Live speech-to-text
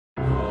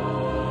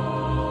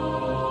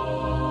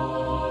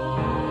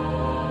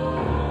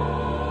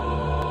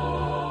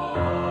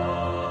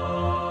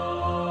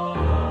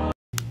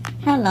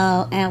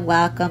Hello and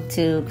welcome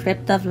to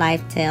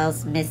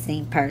Cryptoflifetales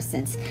Missing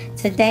Persons.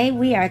 Today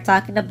we are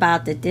talking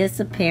about the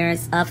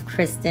disappearance of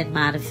Kristen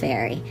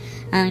Modafferi.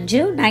 In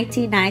June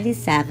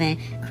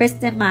 1997,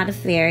 Kristen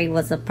Modafferi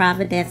was a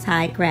Providence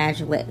High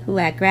graduate who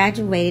had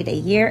graduated a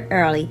year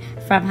early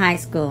from high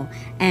school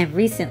and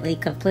recently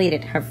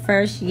completed her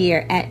first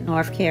year at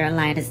North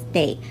Carolina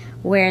State,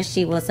 where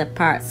she was a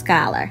part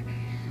scholar.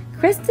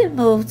 Kristen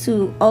moved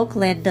to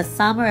Oakland the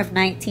summer of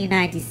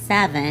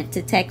 1997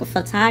 to take a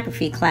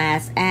photography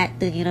class at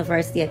the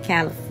University of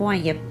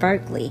California,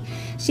 Berkeley.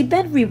 She'd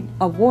been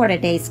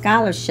awarded a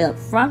scholarship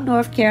from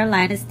North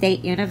Carolina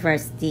State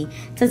University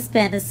to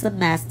spend a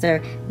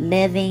semester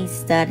living,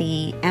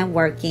 studying, and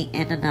working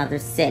in another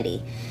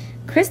city.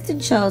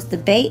 Kristen chose the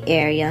Bay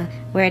Area,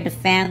 where the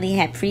family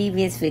had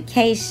previous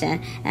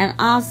vacation, and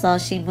also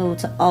she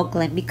moved to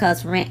Oakland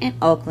because rent in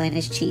Oakland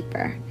is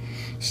cheaper.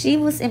 She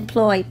was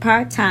employed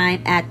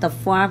part-time at the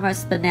former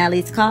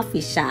Spinelli's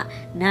coffee shop,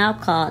 now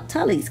called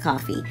Tully's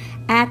Coffee,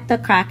 at the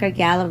Crocker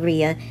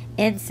Galleria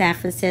in San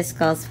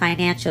Francisco's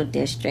financial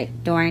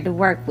district during the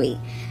work week.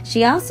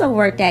 She also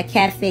worked at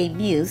Cafe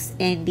Muse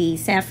in the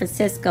San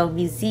Francisco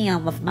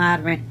Museum of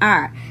Modern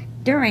Art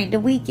during the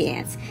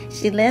weekends.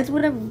 She lived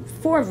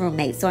with four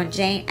roommates on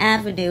Jane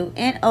Avenue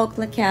in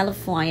Oakland,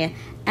 California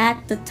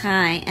at the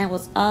time, and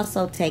was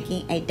also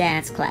taking a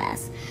dance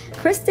class.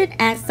 Kristen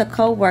asked a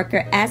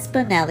co-worker at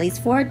Spinelli's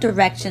for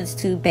directions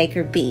to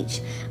Baker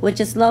Beach, which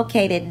is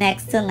located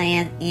next to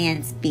Land's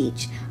End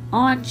Beach.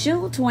 On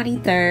June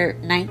 23,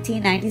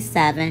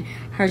 1997,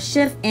 her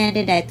shift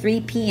ended at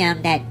 3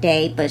 p.m. that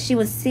day, but she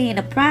was seen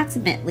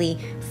approximately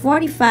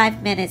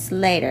 45 minutes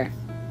later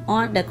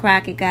on the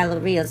Crocker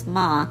Galleria's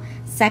mall,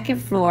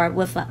 second floor,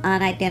 with an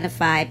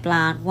unidentified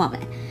blonde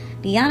woman.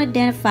 The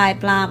unidentified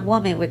blonde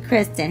woman with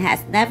Kristen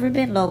has never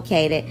been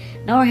located,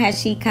 nor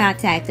has she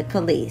contacted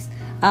police.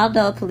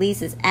 Although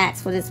police has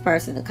asked for this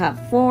person to come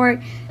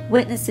forward,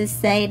 witnesses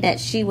say that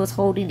she was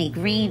holding a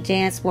green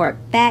JanSport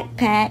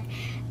backpack,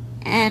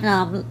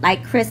 and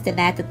like Kristen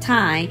at the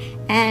time,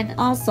 and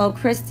also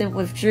Kristen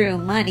withdrew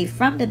money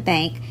from the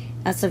bank.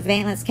 A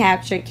surveillance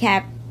camera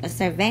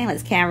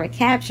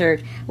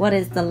captured what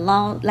is the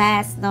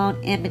last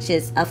known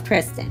images of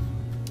Kristen.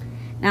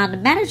 Now, the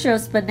manager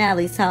of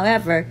Spinelli's,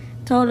 however,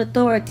 told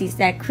authorities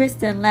that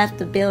Kristen left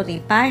the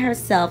building by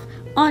herself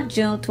on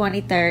June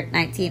 23,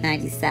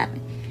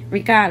 1997.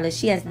 Regardless,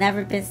 she has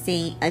never been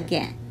seen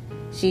again.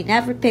 She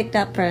never picked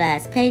up her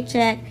last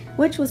paycheck,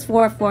 which was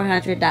for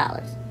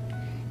 $400.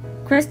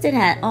 Kristen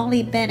had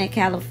only been in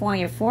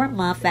California for a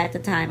month at the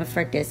time of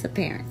her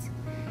disappearance.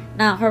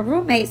 Now, her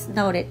roommates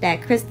noted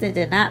that Kristen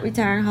did not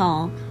return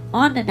home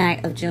on the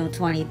night of June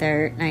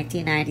 23,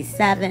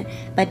 1997,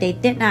 but they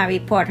did not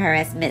report her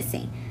as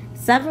missing.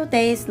 Several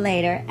days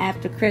later,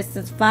 after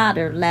Kristen's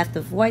father left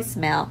a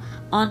voicemail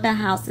on the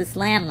house's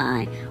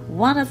landline,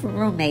 one of her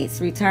roommates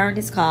returned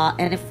his call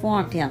and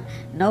informed him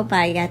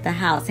nobody at the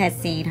house had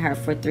seen her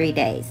for 3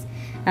 days.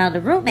 Now, the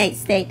roommates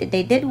state that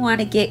they didn't want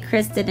to get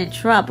Kristen in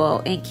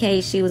trouble in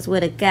case she was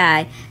with a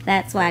guy.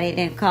 That's why they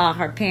didn't call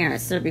her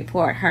parents to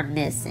report her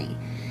missing.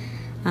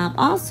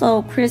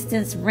 Also,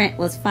 Kristen's rent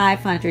was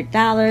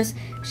 $500.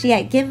 She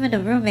had given the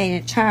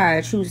roommate in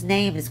charge, whose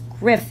name is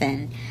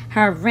Griffin,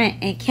 her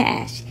rent in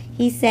cash.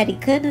 He said he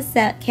couldn't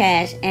accept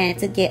cash and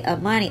to get a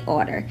money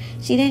order.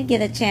 She didn't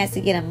get a chance to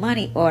get a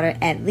money order,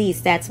 at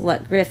least that's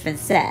what Griffin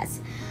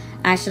says.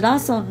 I should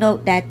also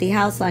note that the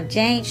house on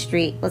Jane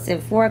Street was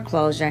in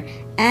foreclosure,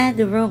 and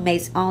the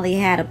roommates only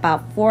had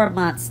about 4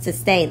 months to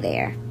stay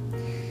there.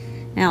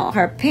 Now,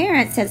 her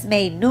parents has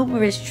made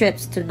numerous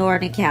trips to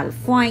Northern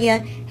California,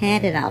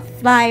 handed out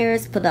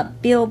flyers, put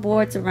up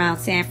billboards around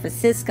San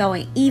Francisco,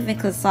 and even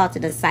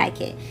consulted a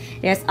psychic.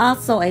 There's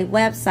also a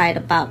website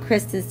about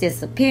Kristen's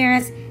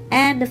disappearance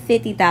and the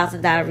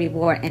 $50,000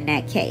 reward in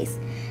that case.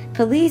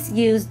 Police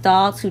used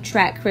dogs who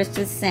tracked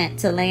Kristen's scent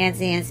to Land's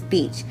End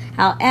Beach.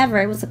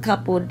 However, it was a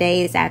couple of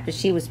days after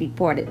she was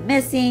reported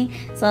missing,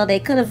 so they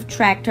could have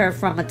tracked her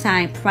from a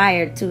time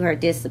prior to her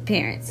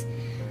disappearance.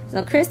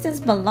 So Kristen's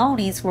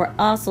belongings were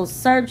also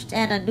searched,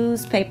 and a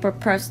newspaper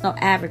personal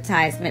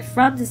advertisement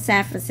from the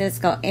San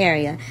Francisco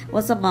area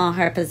was among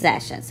her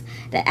possessions.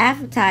 The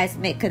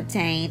advertisement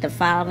contained the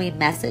following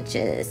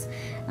messages: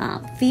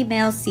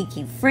 females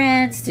seeking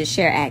friends to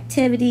share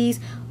activities,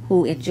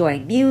 who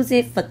enjoy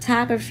music,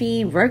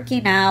 photography,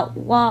 working out,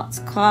 walks,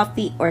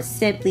 coffee, or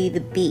simply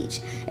the beach,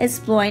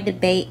 exploring the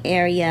Bay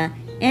Area.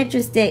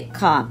 Interested,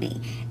 call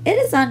me. It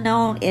is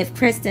unknown if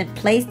Kristen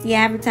placed the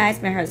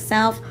advertisement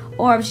herself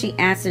or if she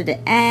answered the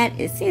ad.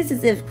 It seems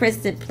as if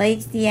Kristen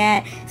placed the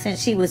ad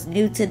since she was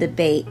new to the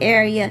Bay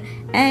Area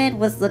and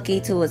was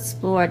looking to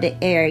explore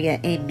the area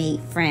and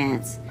meet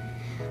friends.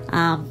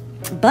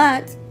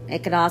 But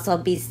it could also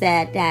be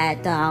said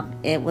that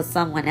it was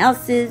someone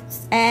else's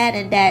ad,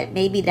 and that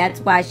maybe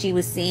that's why she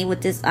was seen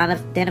with this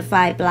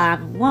unidentified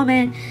blonde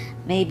woman.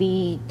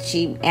 Maybe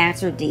she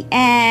answered the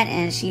ad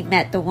and she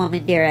met the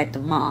woman there at the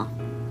mall.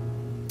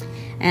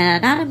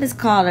 An anonymous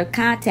caller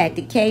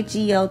contacted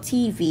KGO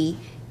TV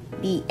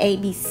the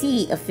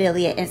ABC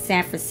affiliate in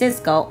San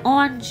Francisco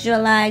on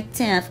July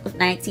 10th of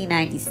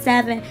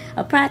 1997,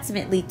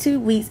 approximately 2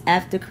 weeks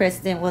after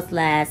Kristen was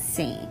last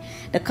seen.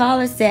 The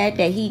caller said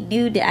that he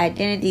knew the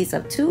identities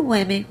of 2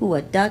 women who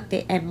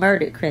abducted and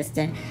murdered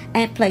Kristen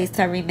and placed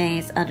her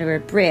remains under a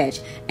bridge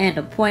in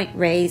the Point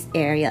Reyes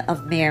area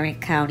of Marin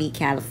County,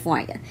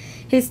 California.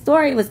 His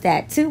story was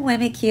that 2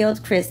 women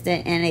killed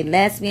Kristen in a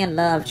lesbian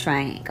love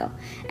triangle,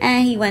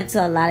 and he went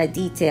into a lot of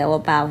detail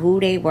about who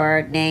they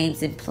were,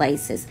 names, and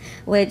places,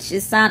 which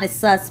it sounded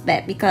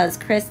suspect because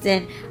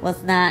Kristen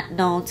was not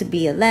known to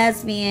be a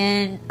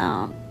lesbian.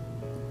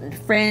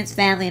 Friends,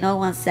 family, no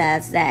one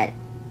says that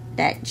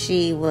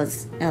she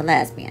was a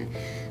lesbian.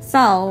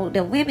 So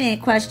the women in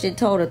question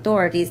told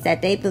authorities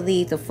that they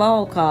believed the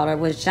phone caller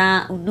was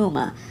John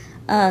Onuma,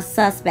 a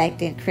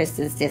suspect in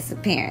Kristen's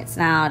disappearance.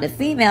 Now, the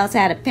females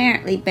had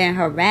apparently been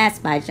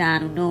harassed by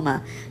John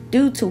Onuma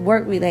due to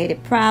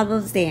work-related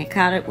problems they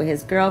encountered with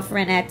his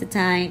girlfriend at the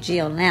time,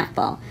 Jill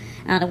Lampo.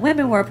 Now, the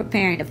women were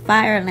preparing to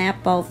fire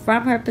Lampo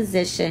from her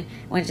position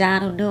when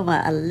John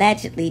Onuma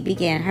allegedly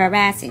began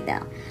harassing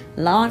them.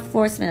 Law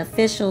enforcement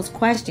officials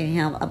questioned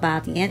him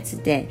about the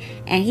incident,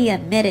 and he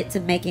admitted to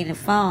making a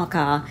phone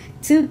call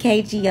to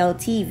KGO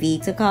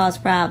TV to cause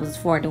problems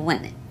for the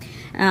women.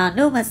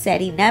 Onuma said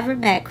he never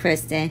met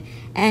Kristen,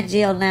 and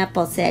Jill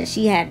Lampo said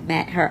she hadn't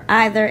met her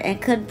either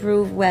and couldn't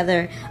prove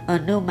whether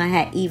Onuma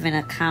had even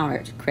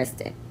encountered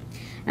Kristen.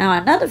 Now,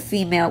 another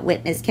female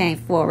witness came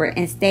forward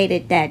and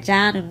stated that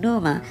John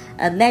Onuma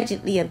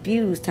allegedly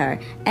abused her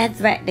and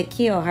threatened to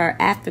kill her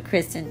after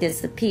Kristen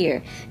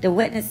disappeared. The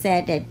witness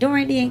said that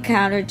during the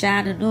encounter,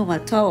 John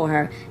Onuma told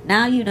her,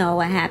 "Now you know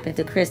what happened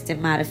to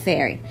Kristen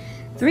Modafferi."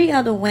 3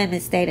 other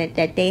women stated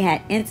that they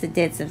had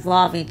incidents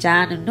involving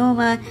John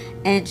Onuma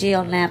and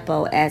Jill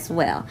Lampo as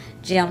well.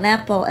 Jill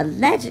Lampo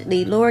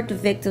allegedly lured the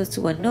victims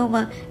to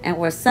Onuma and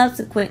were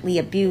subsequently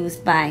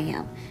abused by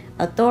him.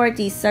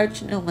 Authorities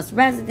searched Onuma's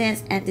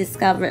residence and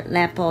discovered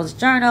Lampo's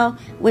journal,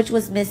 which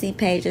was missing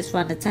pages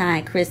from the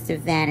time Kristen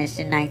vanished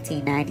in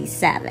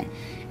 1997.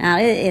 Now,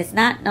 it is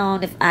not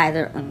known if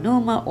either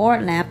Onuma or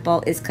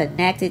Lampo is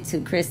connected to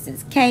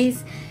Kristen's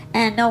case,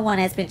 and no one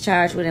has been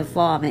charged with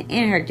involvement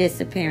in her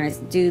disappearance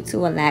due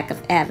to a lack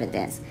of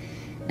evidence.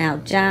 Now,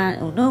 John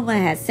Onuma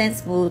has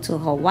since moved to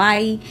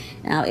Hawaii.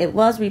 Now, it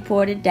was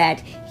reported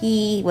that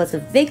he was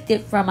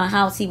evicted from a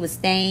house he was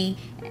staying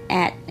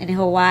at in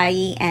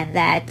Hawaii, and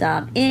that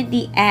in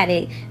the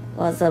attic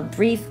was a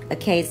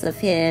case of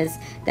his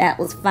that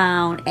was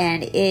found,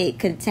 and it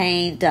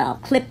contained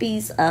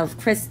clippings of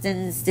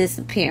Kristen's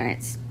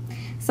disappearance.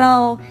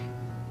 So,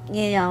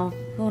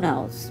 who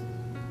knows?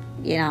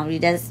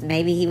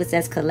 Maybe he was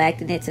just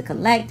collecting it to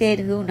collect it,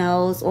 who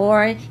knows,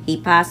 or he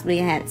possibly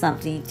had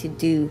something to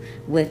do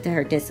with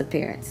her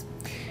disappearance.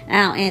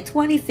 Now, in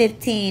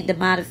 2015, the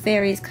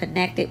Modafferis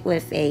connected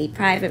with a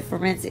private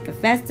forensic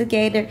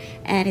investigator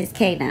and his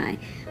canine.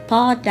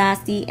 Paul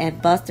Dostie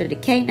and Buster the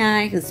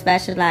Canine, who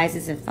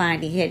specializes in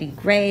finding hidden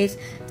graves,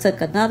 took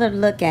another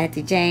look at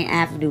the Jane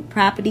Avenue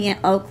property in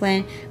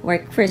Oakland where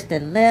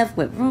Kristen lived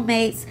with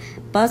roommates.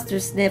 Buster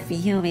sniffed for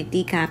human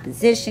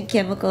decomposition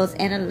chemicals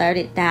and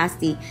alerted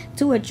Dostie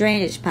to a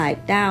drainage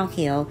pipe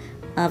downhill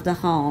of the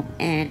home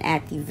and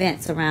at the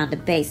vents around the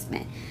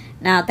basement.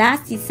 Now,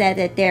 Dostie said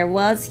that there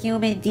was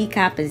human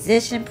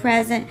decomposition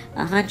present,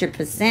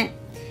 100%,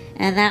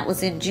 and that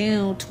was in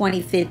June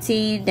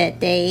 2015 that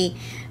they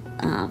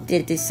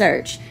did the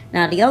search.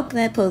 Now, the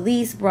Oakland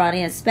police brought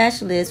in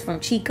specialists from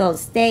Chico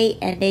State,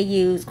 and they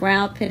used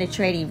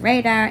ground-penetrating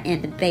radar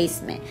in the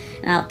basement.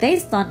 Now,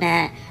 based on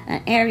that,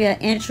 an area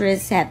of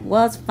interest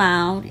was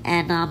found,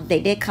 and they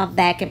did come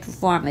back and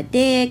perform a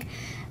dig,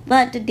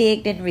 but the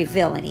dig didn't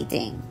reveal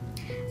anything.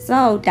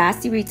 So,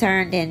 Dostie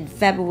returned in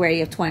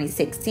February of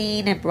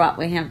 2016 and brought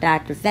with him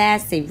Dr.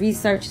 Vast, a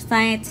research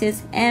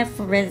scientist and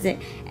forensic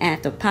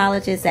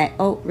anthropologist at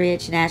Oak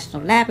Ridge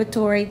National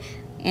Laboratory,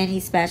 and he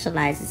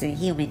specializes in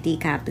human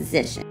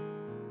decomposition.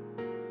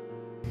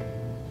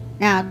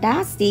 Now,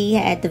 Dostie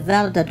had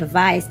developed a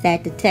device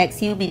that detects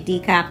human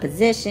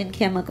decomposition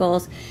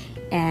chemicals,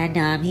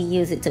 and he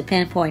used it to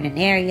pinpoint an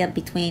area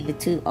between the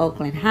 2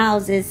 Oakland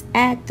houses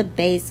at the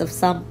base of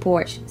some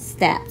porch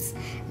steps.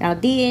 Now,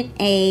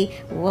 DNA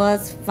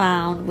was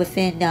found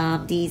within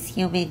these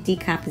human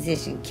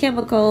decomposition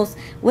chemicals,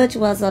 which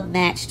was a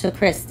match to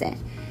Kristen.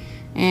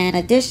 And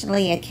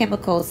additionally, a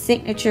chemical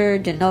signature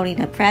denoting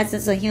the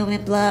presence of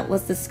human blood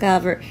was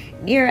discovered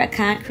near a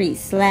concrete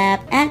slab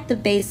at the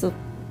base of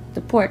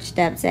the porch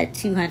steps at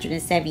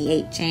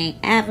 278 Jane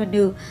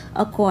Avenue,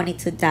 according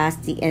to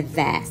Dostie and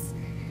Vast.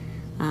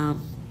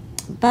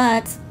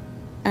 But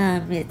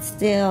it's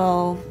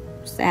still,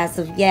 as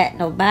of yet,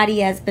 nobody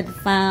has been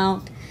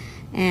found.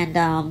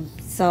 And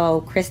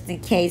so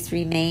Kristen's case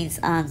remains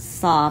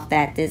unsolved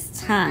at this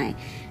time.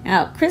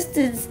 Now,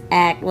 Kristen's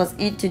Act was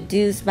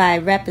introduced by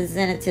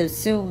Representative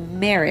Sue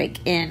Merrick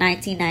in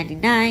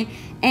 1999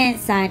 and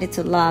signed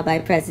into law by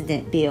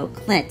President Bill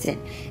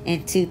Clinton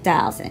in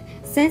 2000.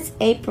 Since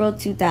April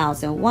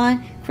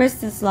 2001,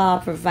 Kristen's law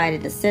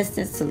provided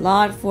assistance to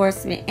law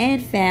enforcement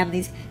and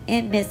families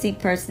in missing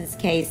persons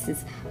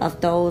cases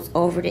of those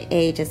over the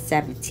age of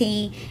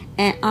 17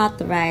 and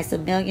authorized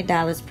 $1 million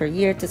per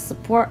year to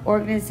support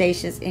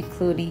organizations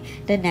including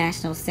the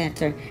National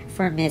Center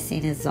for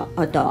Missing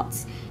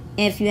Adults.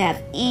 If you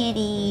have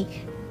any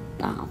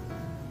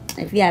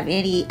if you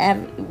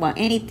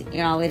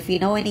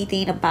know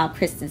anything about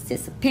Kristen's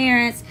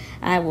disappearance,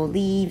 I will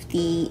leave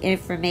the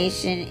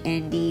information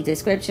in the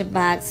description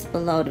box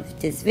below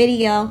this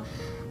video.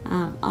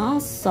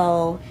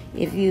 Also,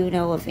 if you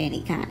know of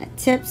any kind of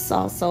tips,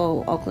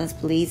 also Oakland's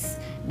police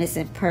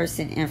missing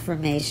person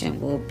information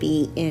will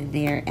be in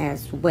there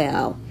as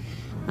well.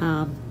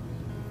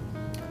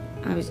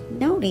 I was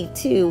noting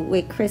too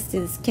with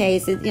Kristen's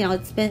case,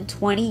 it's been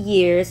 20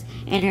 years,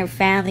 and her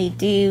family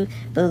do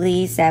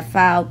believe that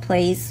foul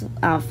play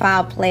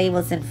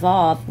was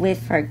involved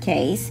with her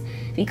case,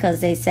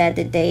 because they said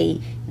that they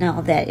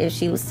know that if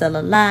she was still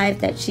alive,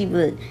 that she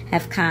would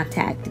have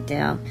contacted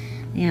them.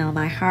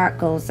 My heart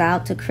goes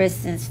out to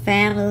Kristen's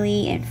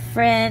family and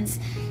friends,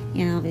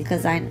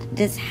 because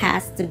this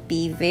has to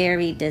be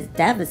very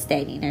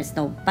devastating. There's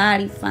no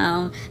body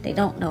found. They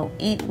don't know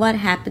what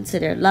happened to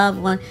their loved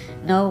one.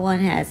 No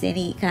one has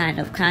any kind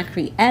of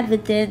concrete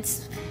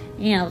evidence,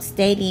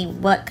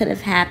 stating what could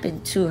have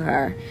happened to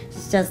her.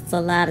 It's just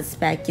a lot of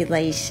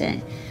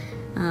speculation.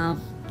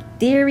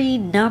 Theory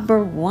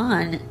number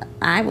one,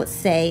 I would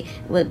say,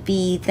 would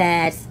be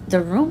that the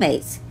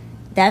roommates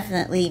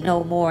definitely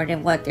know more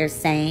than what they're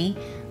saying.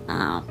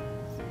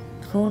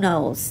 Who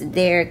knows?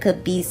 There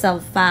could be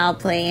some foul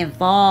play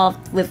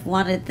involved with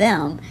one of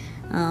them.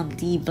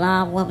 The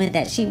blonde woman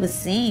that she was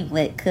seen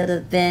with could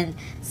have been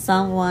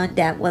someone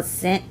that was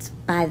sent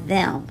by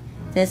them.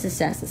 This is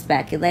just a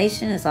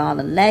speculation. It's all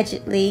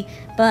allegedly,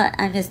 but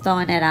I'm just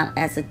throwing that out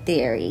as a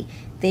theory.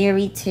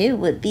 Theory two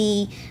would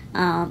be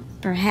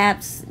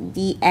perhaps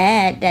the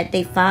ad that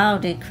they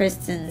found in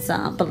Kristen's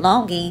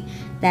belonging,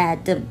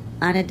 that the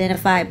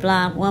unidentified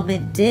blonde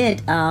woman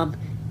did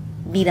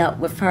meet up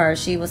with her.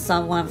 She was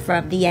someone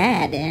from the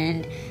ad,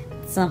 and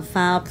some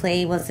foul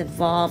play was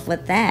involved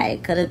with that.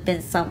 It could have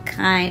been some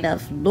kind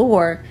of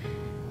lure.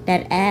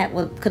 That ad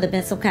could have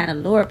been some kind of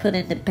lure put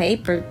in the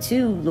paper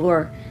to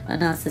lure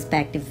an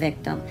unsuspecting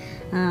victim.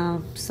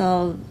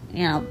 So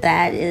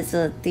that is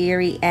a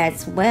theory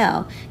as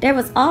well. There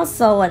was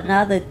also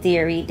another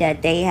theory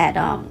that they had,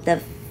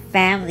 the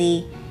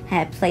family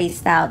had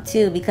placed out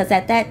too, because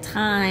at that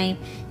time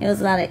there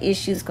was a lot of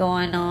issues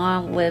going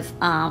on with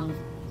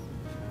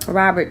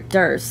Robert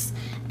Durst,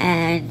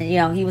 and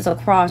he was a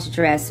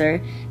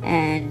cross-dresser,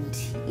 and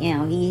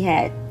he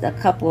had a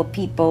couple of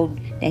people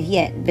that he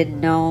had been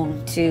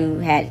known to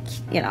had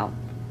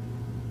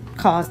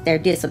caused their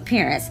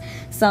disappearance.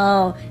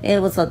 So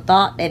it was a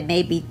thought that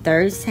maybe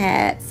Durst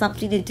had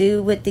something to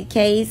do with the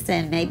case,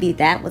 and maybe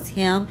that was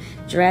him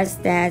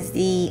dressed as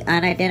the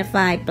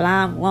unidentified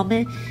blonde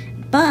woman.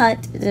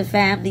 But the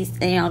family,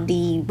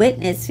 the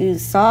witness who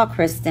saw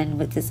Kristen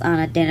with this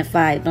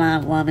unidentified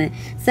blonde woman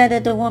said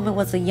that the woman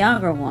was a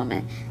younger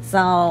woman.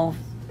 So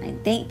I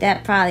think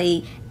that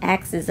probably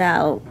axes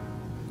out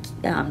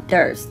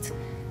Durst.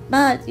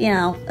 But,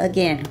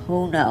 again,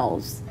 who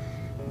knows?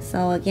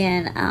 So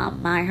again,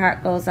 my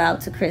heart goes out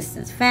to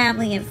Kristen's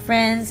family and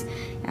friends.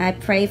 I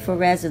pray for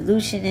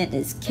resolution in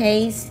this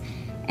case.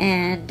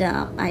 And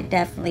I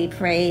definitely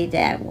pray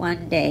that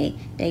one day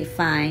they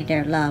find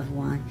their loved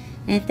one.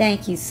 And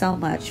thank you so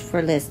much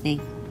for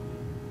listening.